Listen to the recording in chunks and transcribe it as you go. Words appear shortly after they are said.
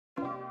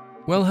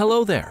Well,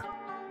 hello there.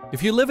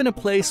 If you live in a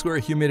place where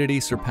humidity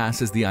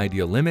surpasses the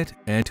ideal limit,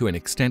 and to an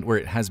extent where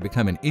it has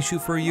become an issue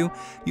for you,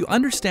 you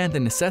understand the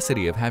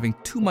necessity of having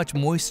too much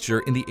moisture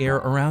in the air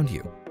around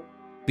you.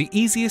 The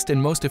easiest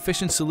and most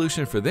efficient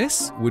solution for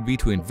this would be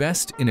to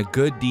invest in a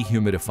good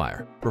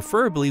dehumidifier,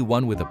 preferably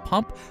one with a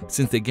pump,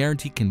 since they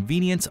guarantee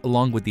convenience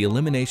along with the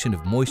elimination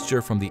of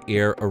moisture from the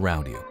air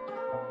around you.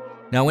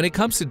 Now, when it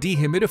comes to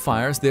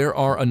dehumidifiers, there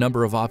are a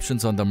number of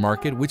options on the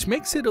market, which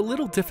makes it a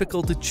little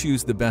difficult to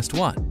choose the best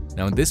one.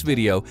 Now, in this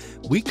video,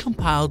 we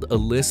compiled a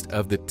list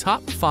of the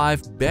top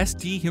 5 best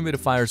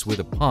dehumidifiers with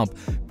a pump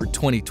for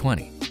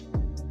 2020.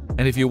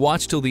 And if you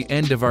watch till the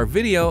end of our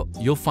video,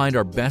 you'll find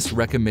our best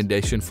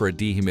recommendation for a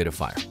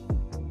dehumidifier.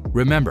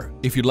 Remember,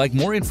 if you'd like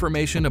more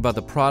information about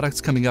the products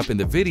coming up in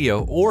the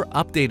video or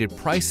updated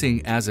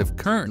pricing as of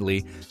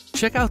currently,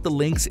 check out the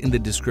links in the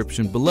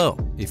description below.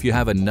 If you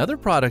have another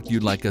product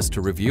you'd like us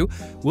to review,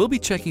 we'll be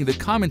checking the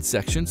comments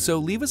section, so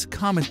leave us a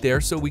comment there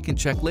so we can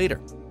check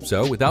later.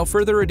 So without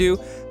further ado,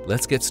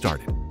 let's get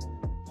started.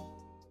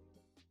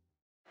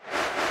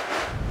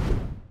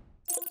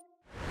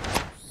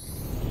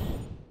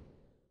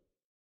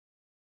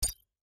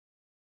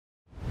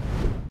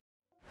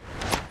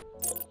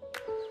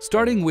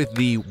 Starting with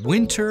the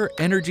Winter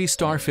Energy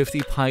Star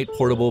 50 pint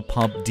portable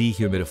pump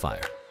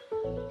dehumidifier.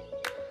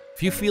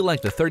 If you feel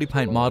like the 30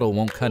 pint model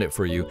won't cut it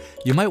for you,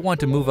 you might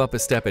want to move up a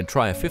step and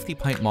try a 50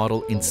 pint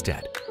model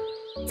instead.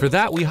 For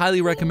that, we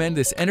highly recommend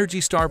this Energy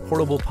Star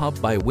portable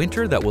pump by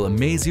Winter that will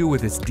amaze you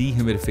with its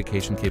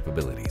dehumidification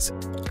capabilities.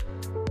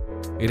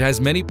 It has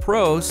many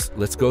pros.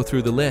 Let's go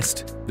through the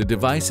list. The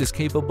device is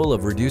capable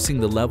of reducing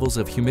the levels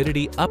of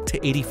humidity up to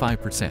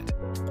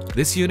 85%.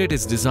 This unit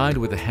is designed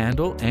with a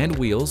handle and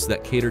wheels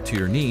that cater to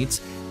your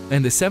needs,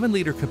 and the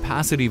 7-liter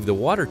capacity of the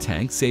water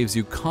tank saves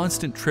you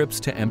constant trips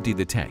to empty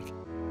the tank.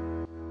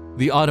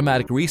 The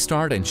automatic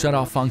restart and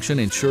shut-off function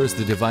ensures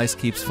the device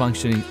keeps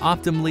functioning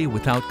optimally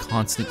without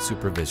constant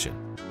supervision.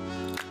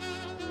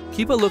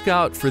 Keep a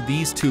lookout for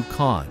these 2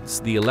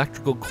 cons. The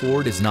electrical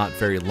cord is not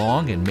very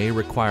long and may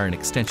require an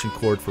extension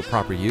cord for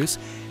proper use,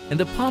 and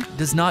the pump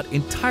does not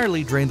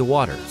entirely drain the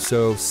water,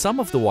 so some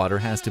of the water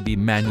has to be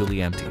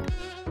manually emptied.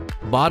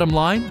 Bottom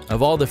line,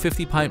 of all the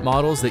 50 pint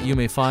models that you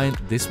may find,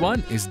 this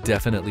one is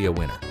definitely a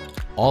winner.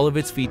 All of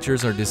its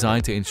features are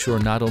designed to ensure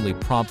not only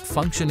prompt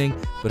functioning,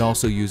 but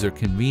also user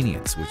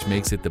convenience, which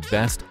makes it the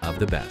best of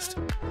the best.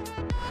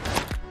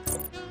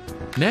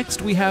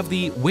 Next, we have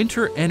the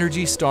Winter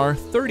Energy Star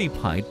 30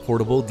 pint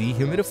portable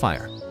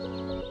dehumidifier.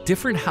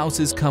 Different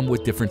houses come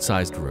with different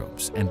sized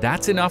rooms, and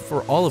that's enough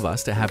for all of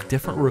us to have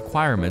different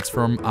requirements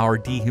from our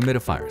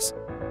dehumidifiers.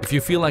 If you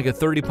feel like a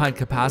 30 pint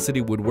capacity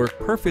would work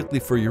perfectly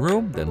for your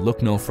room, then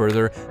look no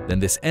further than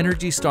this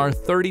Energy Star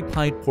 30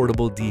 pint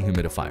portable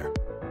dehumidifier.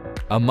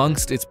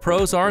 Amongst its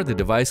pros are the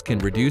device can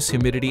reduce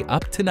humidity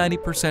up to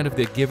 90% of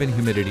the given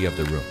humidity of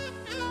the room.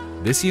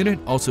 This unit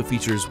also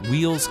features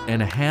wheels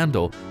and a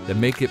handle that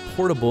make it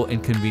portable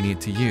and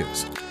convenient to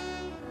use.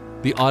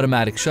 The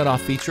automatic shutoff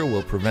feature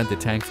will prevent the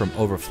tank from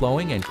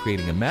overflowing and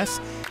creating a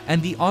mess,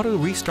 and the auto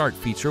restart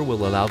feature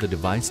will allow the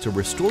device to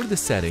restore the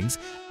settings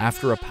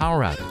after a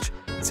power outage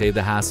and save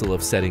the hassle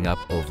of setting up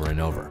over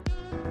and over.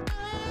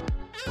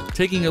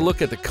 Taking a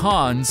look at the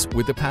cons,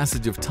 with the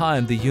passage of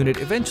time, the unit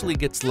eventually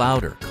gets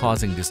louder,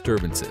 causing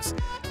disturbances,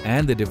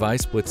 and the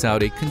device puts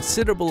out a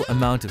considerable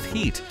amount of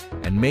heat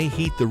and may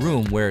heat the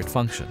room where it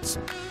functions.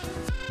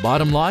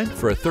 Bottom line,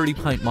 for a 30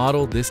 pint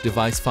model, this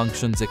device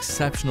functions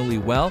exceptionally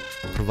well,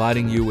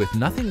 providing you with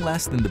nothing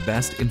less than the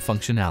best in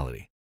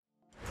functionality.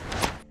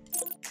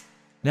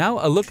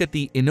 Now, a look at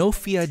the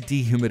Dehumidifier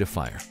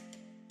dehumidifier.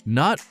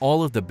 Not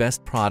all of the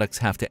best products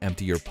have to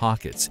empty your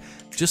pockets,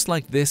 just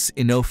like this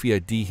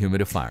Dehumidifier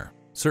dehumidifier.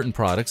 Certain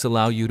products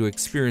allow you to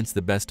experience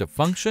the best of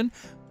function,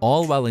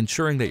 all while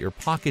ensuring that your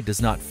pocket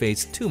does not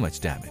face too much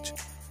damage.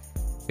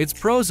 Its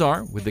pros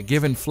are, with the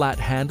given flat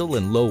handle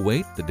and low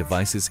weight, the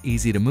device is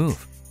easy to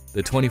move.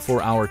 The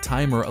 24-hour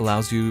timer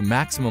allows you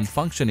maximum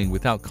functioning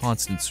without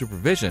constant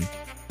supervision,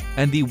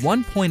 and the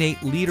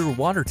 1.8-liter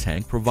water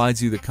tank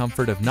provides you the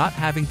comfort of not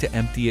having to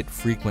empty it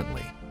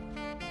frequently.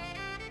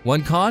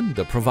 One con,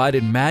 the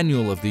provided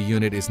manual of the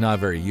unit is not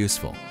very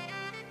useful.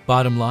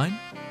 Bottom line,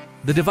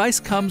 the device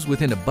comes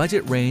within a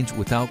budget range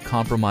without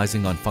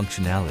compromising on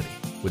functionality.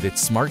 With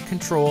its smart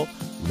control,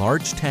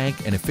 large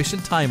tank, and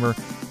efficient timer,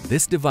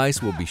 this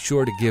device will be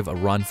sure to give a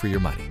run for your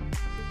money.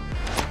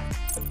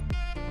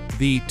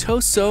 The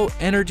Toso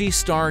Energy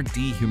Star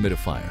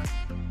dehumidifier.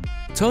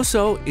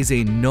 Toso is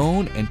a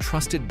known and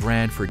trusted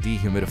brand for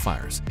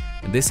dehumidifiers,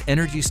 and this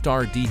Energy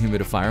Star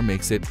dehumidifier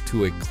makes it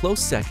to a close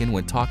second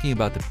when talking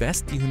about the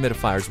best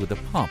dehumidifiers with a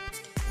pump.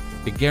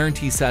 It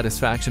guarantees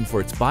satisfaction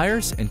for its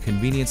buyers and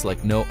convenience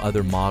like no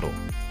other model.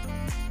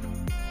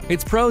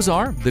 Its pros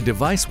are, the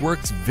device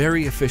works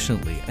very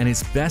efficiently and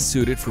is best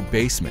suited for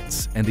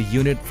basements, and the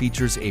unit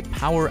features a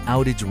power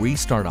outage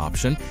restart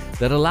option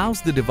that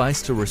allows the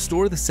device to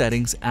restore the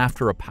settings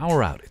after a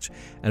power outage.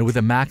 And with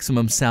a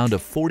maximum sound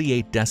of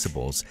 48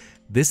 decibels,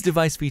 this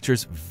device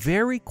features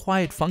very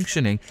quiet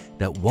functioning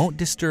that won't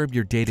disturb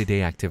your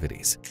day-to-day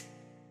activities.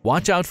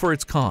 Watch out for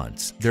its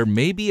cons. There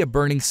may be a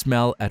burning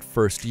smell at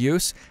first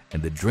use,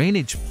 and the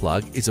drainage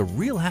plug is a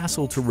real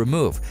hassle to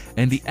remove,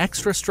 and the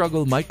extra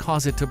struggle might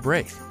cause it to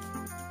break.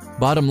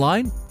 Bottom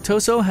line,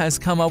 Toso has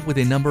come up with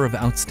a number of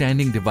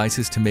outstanding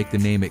devices to make the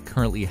name it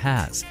currently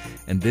has,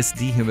 and this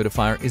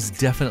dehumidifier is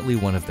definitely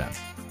one of them.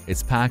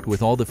 It's packed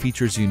with all the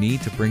features you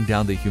need to bring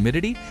down the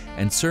humidity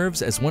and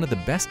serves as one of the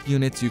best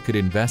units you could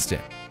invest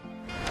in.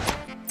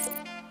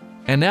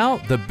 And now,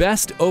 the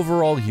best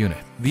overall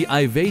unit, the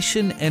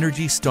Ivation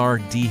Energy Star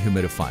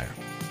Dehumidifier.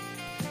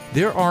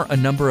 There are a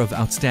number of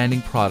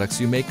outstanding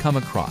products you may come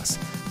across,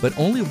 but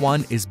only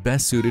one is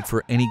best suited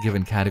for any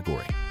given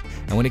category.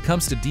 And when it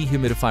comes to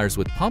dehumidifiers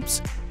with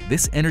pumps,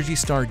 this Energy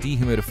Star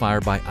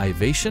Dehumidifier by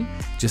Ivation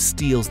just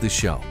steals the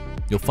show.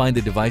 You'll find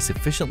the device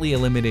efficiently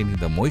eliminating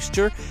the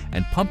moisture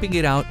and pumping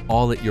it out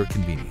all at your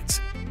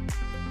convenience.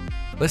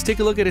 Let's take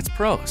a look at its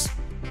pros.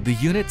 The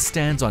unit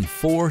stands on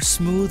 4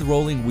 smooth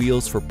rolling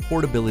wheels for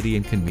portability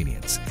and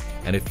convenience,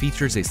 and it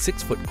features a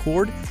 6-foot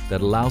cord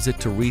that allows it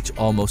to reach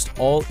almost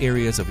all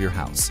areas of your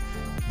house.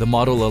 The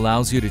model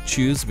allows you to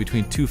choose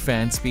between 2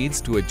 fan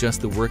speeds to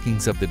adjust the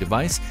workings of the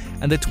device,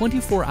 and the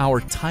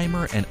 24-hour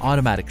timer and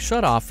automatic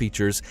shut-off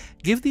features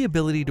give the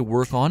ability to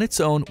work on its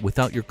own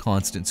without your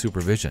constant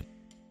supervision.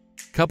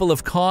 Couple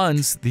of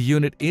cons: the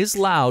unit is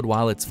loud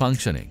while it's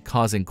functioning,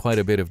 causing quite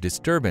a bit of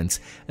disturbance,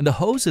 and the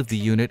hose of the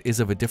unit is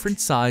of a different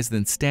size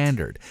than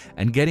standard,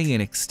 and getting an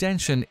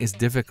extension is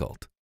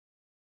difficult.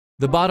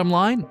 The bottom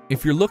line,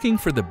 if you're looking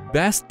for the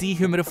best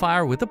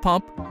dehumidifier with a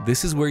pump,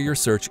 this is where your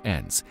search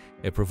ends.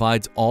 It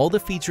provides all the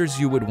features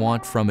you would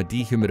want from a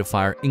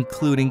dehumidifier,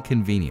 including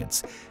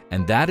convenience,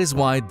 and that is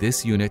why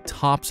this unit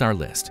tops our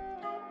list.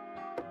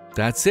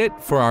 That's it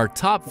for our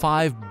top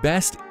 5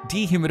 best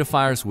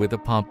dehumidifiers with a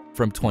pump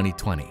from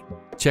 2020.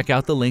 Check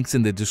out the links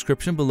in the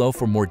description below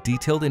for more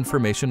detailed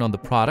information on the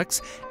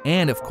products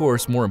and, of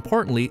course, more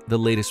importantly, the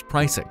latest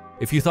pricing.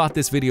 If you thought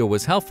this video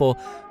was helpful,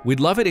 we'd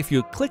love it if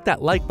you click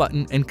that like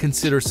button and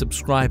consider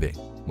subscribing.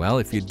 Well,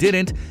 if you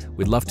didn't,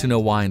 we'd love to know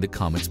why in the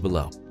comments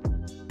below.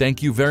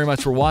 Thank you very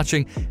much for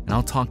watching, and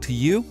I'll talk to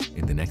you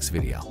in the next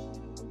video.